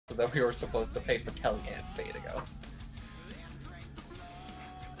that we were supposed to pay for Kelly and Faye to go.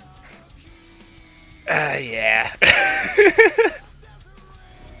 Yeah.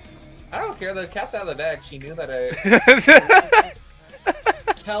 I don't care, the cat's out of the bag. She knew that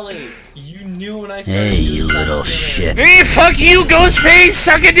Kelly, you knew when I started. Hey, you little shit. Hey, fuck you, Ghostface!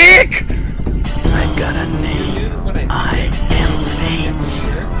 Suck a dick! I've got a name. I am Paint.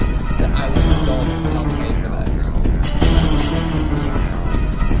 That I was going to help pay for that.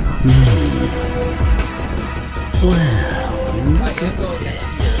 Well, I am going next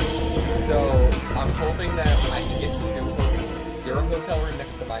year, so I'm hoping that I can get your hotel room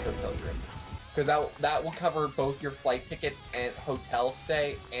next to my hotel room. Because that will cover both your flight tickets and hotel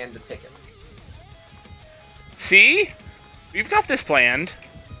stay and the tickets. See? We've got this planned.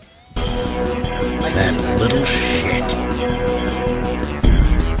 that little shit.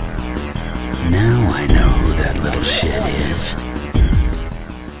 Now I know who that little shit is.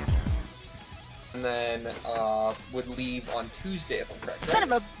 And then, would leave on Tuesday if I'm correct, Son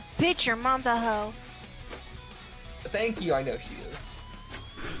right? of a bitch, your mom's a hoe. Thank you, I know she is.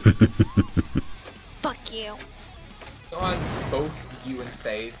 Fuck you. On both you and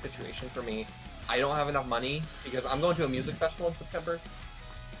Faye's situation for me, I don't have enough money because I'm going to a music festival in September.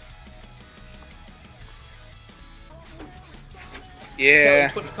 Yeah.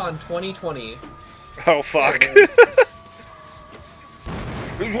 TwitchCon 2020. Oh fuck.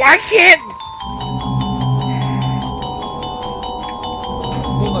 Why can't?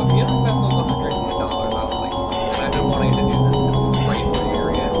 Well, the music festival's $110. I was like, and I've been wanting to do this because it's great for the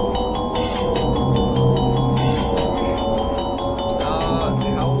area.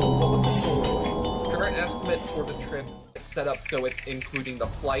 What was the current estimate for the trip? It's set up so it's including the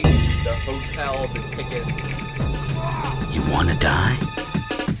flight, the hotel, the tickets. You wanna die?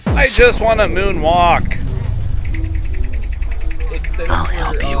 I just want to moonwalk. It's set I'll up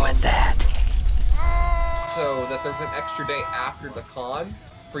help for, you with that. so that there's an extra day after the con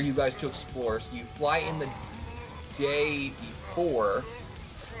for you guys to explore. So you fly in the day before,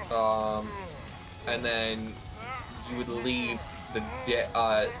 and then you would leave the day,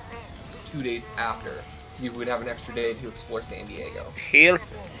 2 days after. So you would have an extra day to explore San Diego. Here,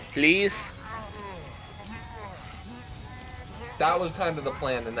 please. That was kind of the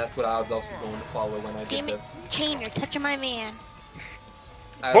plan, and that's what I was also going to follow when I did Damn it, this. Chain, you're touching my man.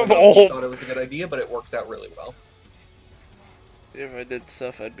 I don't know if I thought it was a good idea, but it works out really well. If I did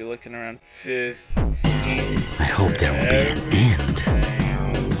stuff, I'd be looking around 15. I hope there will be an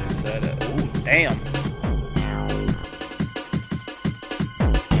end. Ooh, damn.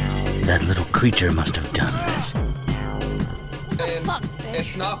 That little creature must have done this. And Fuck, it's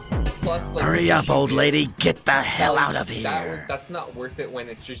fish. not plus like. Hurry up, old lady. Get the hell out of here. That's not worth it when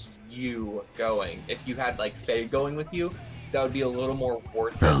it's just you going. If you had like Faye going with you, that would be a little more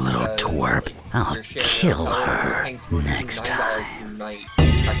worth it. The little because, twerp. like, I'll you're sharing kill a hotel, you're her paying $209 next time. a night,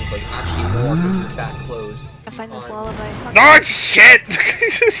 technically. Actually more because you're that close. I find this lullaby. Fuck Oh this. shit!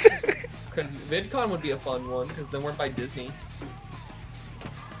 Because VidCon would be a fun one, because then we're by Disney.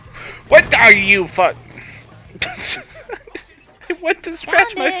 What are you fuck? I went to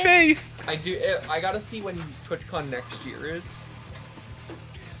scratch my Found it. face. I gotta see when TwitchCon next year is.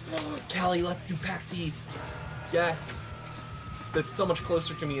 Callie, let's do PAX East. Yes. That's so much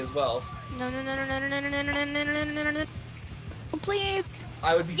closer to me as well. No. Please.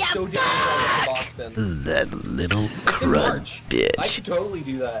 I would be Yeah, so down to travel to Boston. That little It's in crud March. I bitch. could totally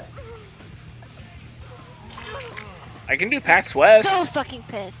do that. I can do PAX West. So fucking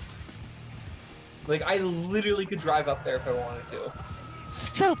pissed. Like, I literally could drive up there if I wanted to.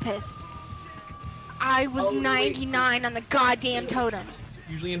 So pissed. I was Oh, wait. 99 on the goddamn totem.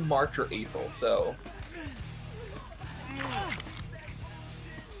 Usually in March or April, so.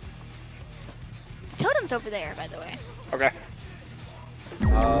 This totem's over there, by the way. Okay.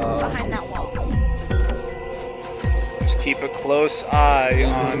 Behind that wall. Just keep a close eye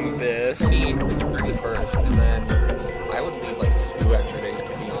on this. 31st, and then I would leave like 2 extra days to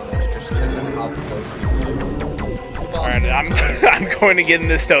be honest, just because of how close we live. Alright, I'm going to get in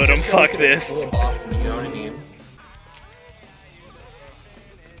this totem. Just so Fuck we can this. explore Boston, you know what I mean?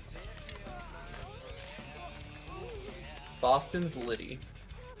 Boston's Liddy.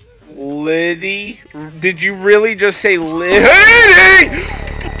 Liddy? Did you really just say Liddy?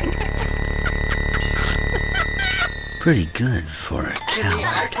 Pretty good for a Can we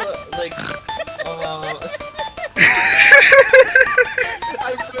coward. act like,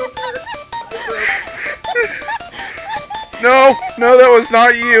 I broke her. No, that was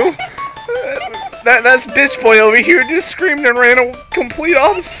not you. That's bitch boy over here just screamed and ran a complete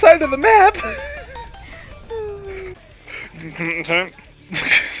opposite side of the map.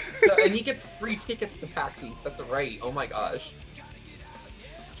 And he gets free tickets to PAX East. That's right. Oh my gosh.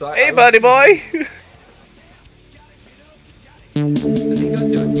 So Hey, buddy boy. He goes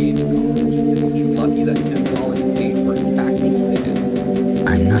to a game in college. He's lucky that his college pays for his PAX East ticket.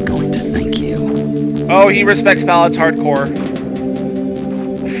 I'm not going to thank you. Oh, he respects ballots hardcore.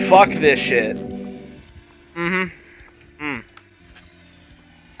 Fuck this shit.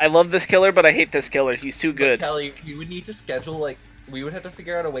 I love this killer, but I hate this killer. He's too good. But Kelly, we would need to schedule, like, we would have to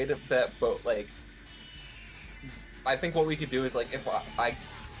figure out a way to bet both, like, I think what we could do is, like, if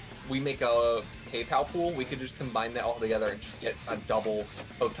we make a PayPal pool, we could just combine that all together and just get a double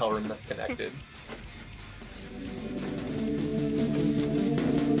hotel room that's connected.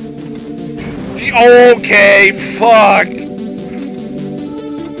 Okay, fuck.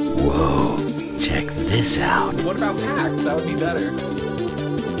 Whoa, check this out. What about PAX? That would be better.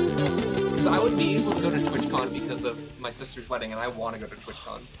 Because I wouldn't be able to go to TwitchCon because of my sister's wedding, and I want to go to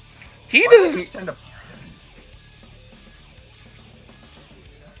TwitchCon. He Why don't we does. send a...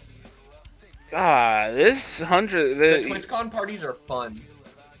 Ah, this 100. The TwitchCon parties are fun.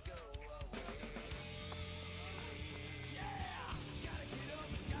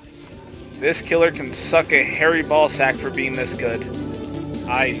 This killer can suck a hairy ball sack for being this good.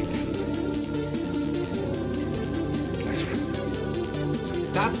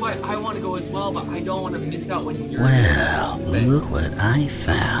 That's why I want to go as well, but I don't want to miss out when you're Well, look what I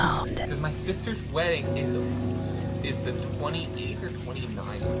found. Because my sister's wedding is the 28th or 29th.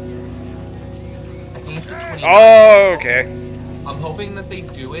 I think it's the 29th. Oh, okay. I'm hoping that they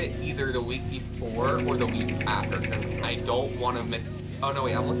do it either the week before or the week after, because I don't want to miss... Oh, no,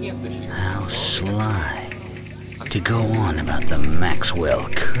 wait, I'm looking at this year. How sly to go on about the Maxwell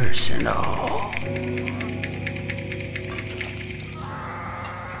curse and all.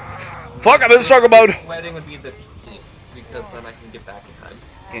 Fuck, I'm in struggle mode. Wedding would be the 20th, because then I can get back in time.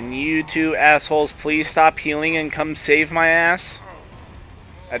 Can you two assholes please stop healing and come save my ass?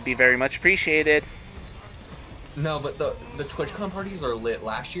 That'd be very much appreciated. No, but the TwitchCon parties are lit.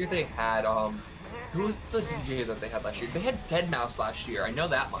 Last year they had, who was the DJ that they had last year? They had Deadmau5 last year, I know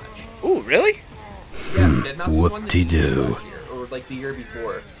that much. Ooh, really? Yes, Deadmau5 was one that they did Whoop-de-doo. last year, or like the year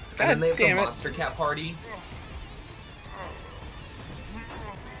before. God And then they have the damn it. Monster Cat party.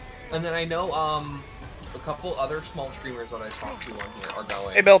 And then I know, a couple other small streamers that I talked to on here are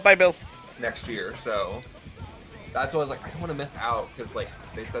going Hey, Bill. Bye, Bill. next year, so that's why I was like, I don't want to miss out, because like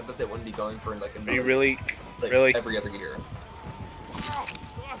they said that they wouldn't be going for like Are you really? like, really? every other year.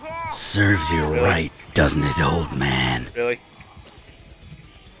 Serves you Really? right, doesn't it, old man? Really?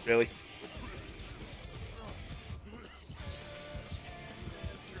 Really?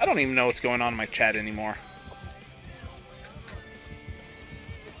 I don't even know what's going on in my chat anymore.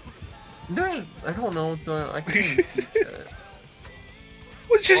 I don't know what's going on. I can't even see that.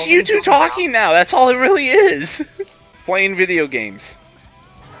 Well, it's just All you these two little talking dots. now. That's all it really is. Playing video games.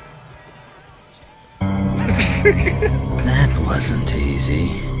 That wasn't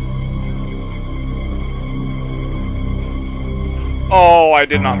easy. Oh, I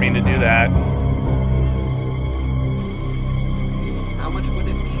did not mean to do that. How much would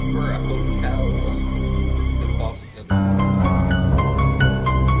it be for a hotel in Boston?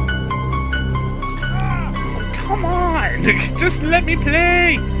 Come on, just let me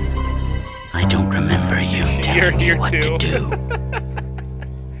play. I don't remember you telling me here what too. to do.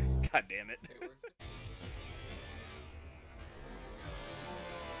 God damn it.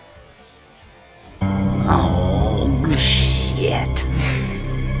 Oh, shit.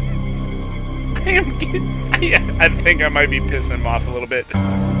 I think I might be pissing him off a little bit.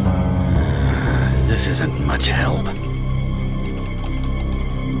 This isn't much help.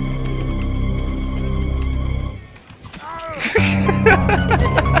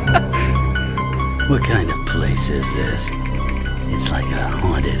 What kind of place is this? It's like a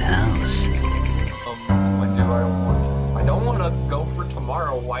haunted house. When do I want? I don't want to go for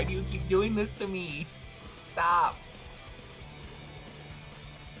tomorrow. Why do you keep doing this to me? Stop.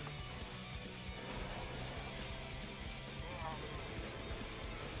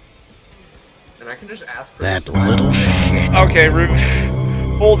 And I can just ask for That this little shit. Okay,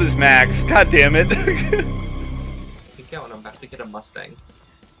 hold his max. God damn it. Peek out when I'm about to get a Mustang.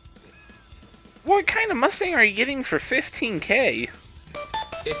 What kind of Mustang are you getting for 15K?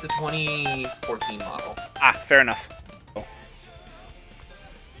 It's a 2014 model. Ah, fair enough.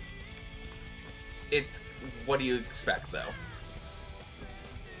 It's, what do you expect though?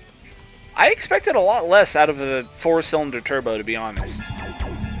 I expected a lot less out of a 4-cylinder turbo, to be honest.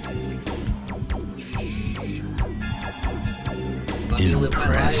 Let me live my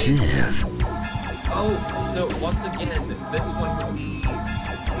life. Impressive. Oh, so once again, this one would be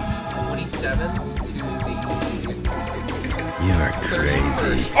the 27th to the... You're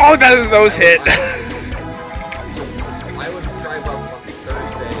crazy. Oh, those hit. I would drive up on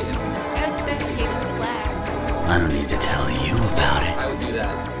Thursday and I was spectating the lag. I don't need to tell you about it. I would do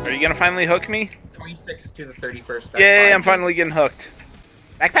that. Are you gonna finally hook me? 26th to the 31st. Yay, I'm finally getting hooked.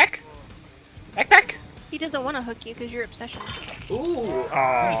 Backpack? Backpack? He doesn't want to hook you because you're obsession. Ooh!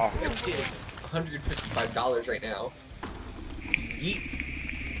 Aw. I'm getting $155 right now. Yeet.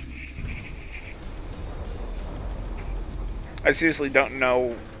 I seriously don't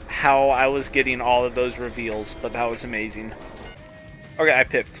know how I was getting all of those reveals, but that was amazing. Okay, I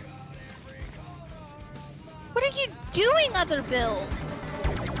pipped. What are you doing, Other Bill?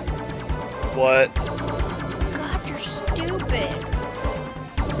 What? God, you're stupid.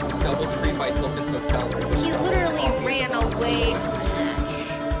 Double tree by Hilton Hotel. There's a He Starbucks literally coffee. ran away from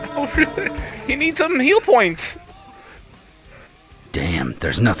that. Oh, really? He needs some heal points. Damn,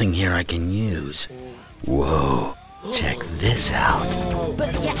 there's nothing here I can use. Whoa, check this out.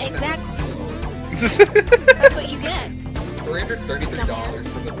 But yeah, exactly. That's what you get. $333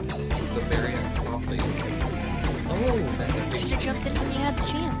 for the Marriott coffee. Oh, that's a You big should have jumped in when you had the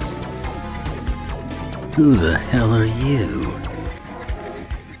chance. Who the hell are you?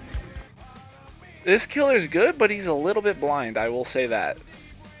 This killer's good, but he's a little bit blind, I will say that.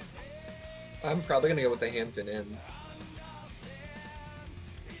 I'm probably gonna go with the Hampton Inn.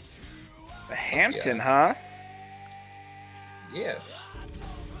 The Hampton, Yeah. huh? Yeah.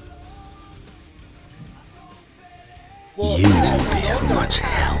 Well, You won't be of much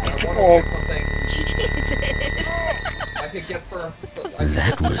help. I Oh. want to get something Jesus. I could get for.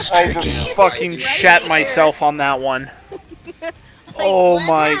 That was I tricky. just fucking Right shat here. myself on that one. Like, Oh what?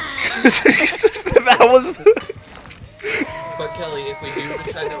 my. That was. But Kelly, if we do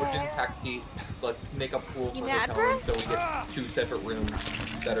decide that we're doing taxi, let's make a pool You for mad, the bro? town so we get 2 separate rooms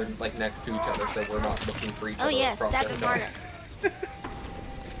that are like next to each other, so we're not looking for each Oh other yeah, across stab the him hotel. harder.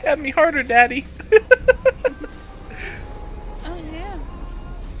 Stab me harder, daddy. Oh yeah.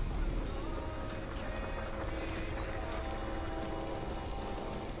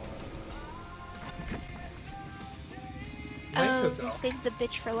 Nice Oh, hotel. you saved the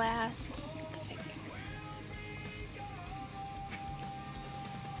bitch for last.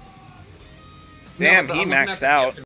 Damn, but he I'm looking at maxed the out. Hampton